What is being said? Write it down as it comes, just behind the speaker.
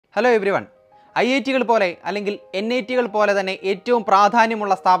Hello everyone. IIT പോലെ അല്ലെങ്കിൽ NIT പോലെ തന്നെ ഏറ്റവും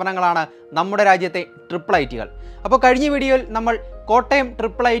പ്രാധാന്യമുള്ള സ്ഥാപനങ്ങളാണ് നമ്മുടെ രാജ്യത്തെ IIIT. അപ്പോൾ കഴിഞ്ഞ വീഡിയോയിൽ നമ്മൾ കോട്ടയം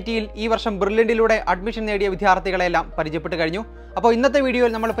IIITയിൽ ഈ വർഷം ബ്രില്യൻറ്റിലൂടെ അഡ്മിഷൻ നേടിയ വിദ്യാർത്ഥികളെല്ലാം പരിചയപ്പെട്ട് കഴിഞ്ഞു. അപ്പോൾ ഇന്നത്തെ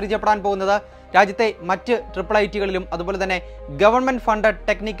വീഡിയോയിൽ നമ്മൾ പരിചയപ്പെടാൻ പോകുന്നത് രാജ്യത്തെ മറ്റ് IIITകളിലും അതുപോലെ തന്നെ ഗവൺമെൻറ് ഫണ്ടഡ്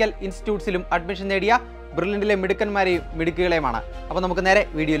ടെക്നിക്കൽ ഇൻസ്റ്റിറ്റ്യൂട്ട്സിലും അഡ്മിഷൻ നേടിയ ബ്രില്യൻറ്റിലെ മിടുക്കന്മാരെയും മിടുക്കുകളെയുമാണ്. അപ്പോൾ നമുക്ക് നേരെ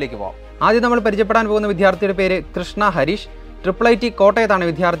വീഡിയോയിലേക്ക് പോകാം. ആദ്യം നമ്മൾ പരിചയപ്പെടാൻ പോകുന്ന വിദ്യാർത്ഥിയുടെ പേര് കൃഷ്ണ ഹരീഷ്. IIIT കോട്ടയത്താണ്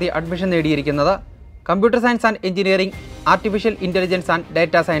വിദ്യാർത്ഥി അഡ്മിഷൻ നേടിയിരിക്കുന്നത്. Computer science and engineering, artificial intelligence and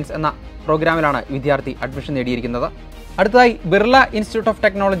data science എന്ന പ്രോഗ്രാമിലാണ് വിദ്യാർത്ഥി അഡ്മിഷൻ നേടിയിരിക്കുന്നത്. അടുത്തതായി ബിർള ഇൻസ്റ്റിറ്റ്യൂട്ട് ഓഫ്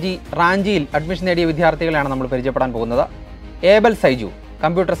ടെക്നോളജി റാഞ്ചിയിൽ അഡ്മിഷൻ നേടിയ വിദ്യാർത്ഥികളെയാണ് നമ്മൾ പരിചയപ്പെടാൻ പോകുന്നത്. Abel Saiju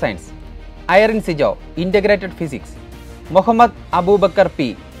computer science, Irene Sijo integrated physics, Muhammad Abubakar P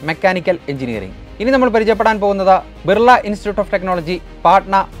mechanical engineering. ഇനി നമ്മൾ പരിചയപ്പെടാൻ പോകുന്നത് Birla institute of technology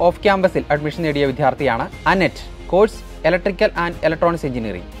Patna of ക്യാമ്പസിൽ അഡ്മിഷൻ നേടിയ വിദ്യാർത്ഥിയാണ് Anett, course electrical and electronics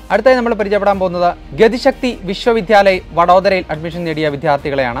engineering. അടുത്തായി നമ്മൾ പരിചയപ്പെടാൻ പോകുന്നത് ഗതിശക്തി വിശ്വവിദ്യാലയ വഡോദരയിൽ അഡ്മിഷൻ നേടിയ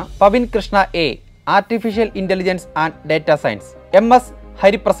വിദ്യാർത്ഥികളെയാണ്. Pavin Krishna A artificial intelligence and data science, MS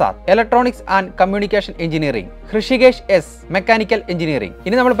Hariprasad electronics and communication engineering, Hrishikesh S mechanical engineering.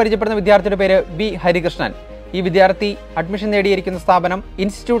 ഇനി നമ്മൾ പരിചയപ്പെടുന്ന വിദ്യാർത്ഥിയുടെ പേര് ബി ഹരികൃഷ്ണൻ. ഈ വിദ്യാർത്ഥി അഡ്മിഷൻ നേടിയിരിക്കുന്ന സ്ഥാപനം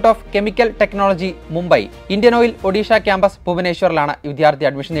institute of chemical technology Mumbai, Indian oil Odisha campus ഭുവനേശ്വറിലാണ് ഈ വിദ്യാർത്ഥി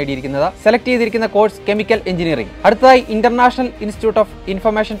അഡ്മിഷൻ നേടിയിരിക്കുന്നത്. സെലക്ട് ചെയ്തിരിക്കുന്ന കോഴ്സ് കെമിക്കൽ എഞ്ചിനീയറിംഗ്. അടുത്തതായി international institute of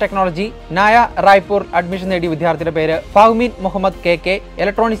information technology നായ റായ്പൂർ അഡ്മിഷൻ നേടിയ വിദ്യാർത്ഥിയുടെ പേര് ഫഹ്മീൻ Muhammad KK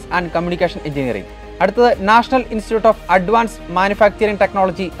electronics and communication engineering. അടുത്തത് national institute of advance manufacturing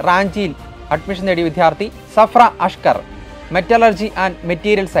technology റാഞ്ചിയിൽ അഡ്മിഷൻ നേടിയ വിദ്യാർത്ഥി സഫ്ര Ashkar metallurgy and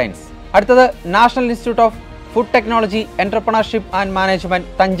material science. അടുത്തത് national institute of food technology entrepreneurship and management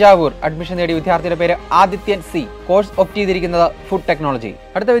Thanjavur admission നേടിയ വിദ്യാർത്ഥിയുടെ പേര് ആദിത്യൻ സി, കോഴ്സ് ഓപ്റ്റ് ചെയ്തിരിക്കുന്നത് ഫുഡ് ടെക്നോളജി.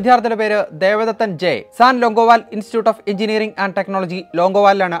 അടുത്ത വിദ്യാർത്ഥിയുടെ പേര് Devadathan J, San Longowal institute of engineering and technology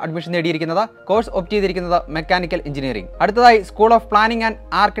ലോങ്കോവാലിലാണ് admission നേടിയിരിക്കുന്നത്. കോഴ്സ് ഓപ്റ്റ് ചെയ്തിരിക്കുന്നത് മെക്കാനിക്കൽ എഞ്ചിനീയറിംഗ്. അടുത്തതായി school of planning and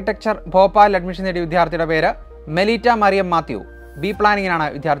architecture ഭോപ്പാലിൽ അഡ്മിഷൻ നേടിയ വിദ്യാർത്ഥിയുടെ പേര് മെലീറ്റ മറിയം മാത്യു, ബി പ്ലാനിങ്ങിനാണ്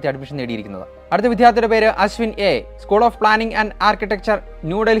വിദ്യാർത്ഥി അഡ്മിഷൻ നേടിയിരിക്കുന്നത്. അടുത്ത വിദ്യാർത്ഥിയുടെ പേര് Ashwin A, school of planning and architecture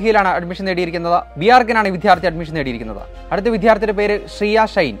ന്യൂഡൽഹിയിലാണ് admission നേടിയിരിക്കുന്നത്. BRക്കിനാണ് വിദ്യാർത്ഥി അഡ്മിഷൻ നേടിയിരിക്കുന്നത്. അടുത്ത വിദ്യാർത്ഥിയുടെ പേര് Shriya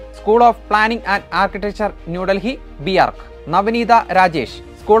Shine, school of planning and architecture New Delhi BRക്ക്. Navaneetha Rajesh,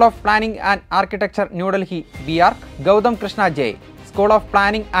 school of planning and architecture New Delhi BRക്ക്. Gautam Krishna J, school of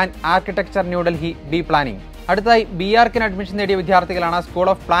planning and architecture New Delhi B planning. അടുത്തായി BRക്കിന് അഡ്മിഷൻ നേടിയ വിദ്യാർത്ഥികളാണ് school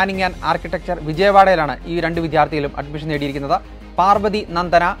of planning and architecture വിജയവാഡയിലാണ് ഈ രണ്ട് വിദ്യാർത്ഥികളും അഡ്മിഷൻ നേടിയിരിക്കുന്നത്. പാർവതി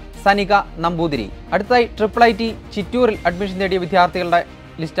നന്ദന, സനിക നമ്പൂതിരി. അടുത്തായി IIIT ചിറ്റൂരിൽ അഡ്മിഷൻ നേടിയ വിദ്യാർത്ഥികളുടെ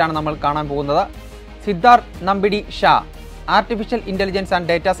ലിസ്റ്റാണ് നമ്മൾ കാണാൻ പോകുന്നത്. Siddharth Nambidi Shah artificial intelligence and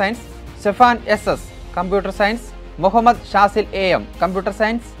data science, Stefan SS computer science, Muhammad Shazil AM computer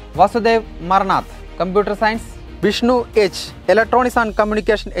science, Vasudev മർനാഥ് computer science, Vishnu H electronics and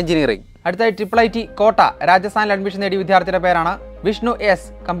communication engineering. അടുത്തായി IIIT കോട്ട രാജസ്ഥാനിൽ അഡ്മിഷൻ നേടിയ വിദ്യാർത്ഥിയുടെ പേരാണ് വിഷ്ണു S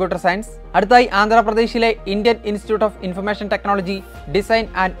കമ്പ്യൂട്ടർ സയൻസ്. അടുത്തായി ആന്ധ്രാപ്രദേശിലെ Indian institute of information technology design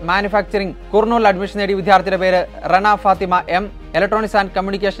and manufacturing കുർണൂലിൽ admission നേടിയ വിദ്യാർത്ഥിയുടെ പേര് Rana Fathima M electronics and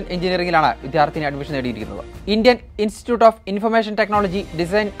communication എഞ്ചിനീയറിംഗിലാണ് വിദ്യാർത്ഥിനി അഡ്മിഷൻ നേടിയിരിക്കുന്നത്. Indian institute of information technology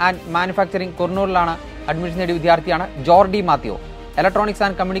design and manufacturing കുർണൂലിലാണ് admission നേടിയ വിദ്യാർത്ഥിയാണ് Jordi Mathew, electronics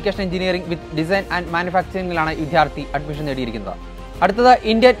and communication engineering with design and മാനുഫാക്ചറിംഗിലാണ് വിദ്യാർത്ഥി admission നേടിയിരിക്കുന്നത്. അടുത്തത്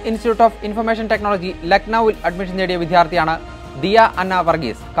Indian institute of information technology ലക്നൌവിൽ അഡ്മിഷൻ നേടിയ വിദ്യാർത്ഥിയാണ് ദിയ അന്ന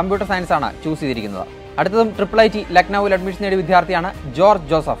വർഗീസ്, കമ്പ്യൂട്ടർ സയൻസ് ആണ് ചൂസ് ചെയ്തിരിക്കുന്നത്. അടുത്തതും IIIT ലക്നൌവിൽ അഡ്മിഷൻ നേടിയ വിദ്യാർത്ഥിയാണ് George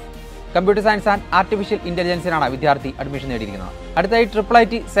Joseph, computer science and artificial ഇന്റലിജൻസിനാണ് വിദ്യാർത്ഥി അഡ്മിഷൻ നേടിയിരിക്കുന്നത്. അടുത്തായി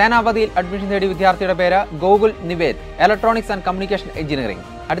IIIT സേനാപതിയിൽ അഡ്മിഷൻ നേടിയ വിദ്യാർത്ഥിയുടെ പേര് Gokul Nived, electronics and communication engineering.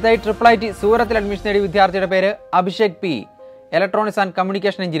 അടുത്തായി IIIT സൂറത്തിൽ അഡ്മിഷൻ നേടിയ വിദ്യാർത്ഥിയുടെ പേര് Abhishek P electronics and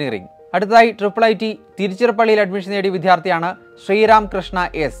communication engineering. അടുത്തായി IIIT തിരുച്ചിറപ്പള്ളിയിൽ അഡ്മിഷൻ നേടിയ വിദ്യാർത്ഥിയാണ് Sriram Krishna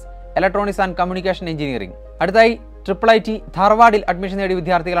S electronics and communication engineering. അടുത്തായി IIIT ധാർവാഡിൽ അഡ്മിഷൻ നേടിയ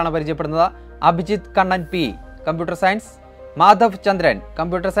വിദ്യാർത്ഥികളാണ് പരിചയപ്പെടുന്നത്. Abhijith Kannan P computer science, Madhav Chandran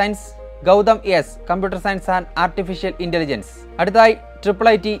computer science, Gautam S computer science and artificial intelligence. അടുത്തായി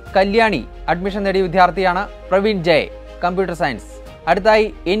IIIT കല്യാണി അഡ്മിഷൻ നേടിയ വിദ്യാർത്ഥിയാണ് പ്രവീൺ J കമ്പ്യൂട്ടർ സയൻസ്. അടുത്തായി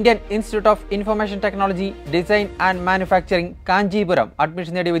Indian institute of information technology design and manufacturing Kanchipuram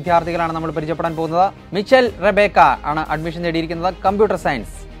admission നേടിയ വിദ്യാർത്ഥികളാണ് നമ്മൾ പരിചയപ്പെടാൻ പോകുന്നത്. മിച്ചൽ റെബേക്ക ആണ് അഡ്മിഷൻ നേടിയിരിക്കുന്നത്, computer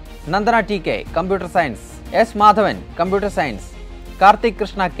science. Nandana TK computer science, S Madhavan computer science, Karthik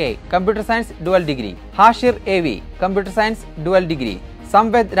Krishna K computer science dual degree, Hashir AV computer science dual degree,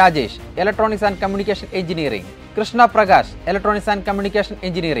 സംവേദ് Rajesh electronics and communication engineering, Krishna Prakash electronics and communication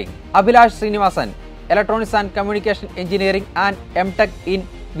engineering, Abhilash Sreenivasan electronics and communication engineering and MTech in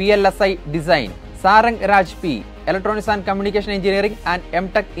VLSI design, Sarang Raj P electronics and communication engineering and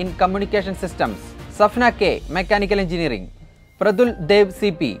MTech in communication systems, Safna K mechanical engineering. Prathul Dev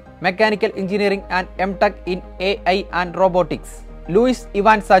CP, Mechanical Engineering and M.Tech in AI and Robotics. Luis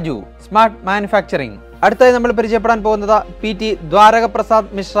Ivan Saju, smart manufacturing. അടുത്തായി നമ്മൾ പരിചയപ്പെടാൻ പോകുന്നത് PT Dwarka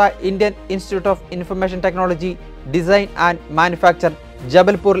Prasad Mishra, Indian institute of information technology, design and manufacture,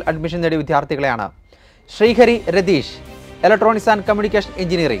 ജബൽപൂരിൽ admission നേടിയ വിദ്യാർത്ഥികളെയാണ്. Sreehari Ratheesh, electronics and communication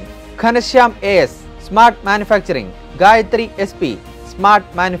engineering. Ghanshyam AS, smart manufacturing. Gayathri SP, smart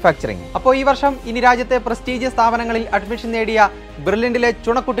manufacturing. അപ്പോൾ ഈ വർഷം ഇനി രാജ്യത്തെ പ്രസ്റ്റീജിയസ് സ്ഥാപനങ്ങളിൽ അഡ്മിഷൻ നേടിയ ബ്രില്യന്റിലെ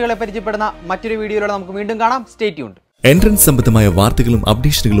ചുണക്കുട്ടികളെ പരിചയപ്പെടുന്ന മറ്റൊരു വീഡിയോയിലൂടെ നമുക്ക് വീണ്ടും കാണാം. Stay tuned. എൻട്രൻസ് സംബന്ധമായ വാർത്തകളും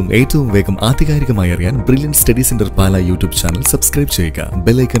അപ്ഡേഷനുകളും ഏറ്റവും വേഗം ആധികാരികമായി അറിയാൻ ബ്രില്യന്റ് സ്റ്റഡി സെന്റർ പാല യൂട്യൂബ് ചാനൽ സബ്സ്ക്രൈബ് ചെയ്യുക.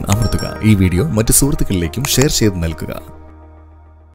 ബെൽ ഐക്കൺ അമർത്തുക. ഈ വീഡിയോ മറ്റ് സുഹൃത്തുക്കളിലേക്കും ഷെയർ ചെയ്ത് നൽകുക.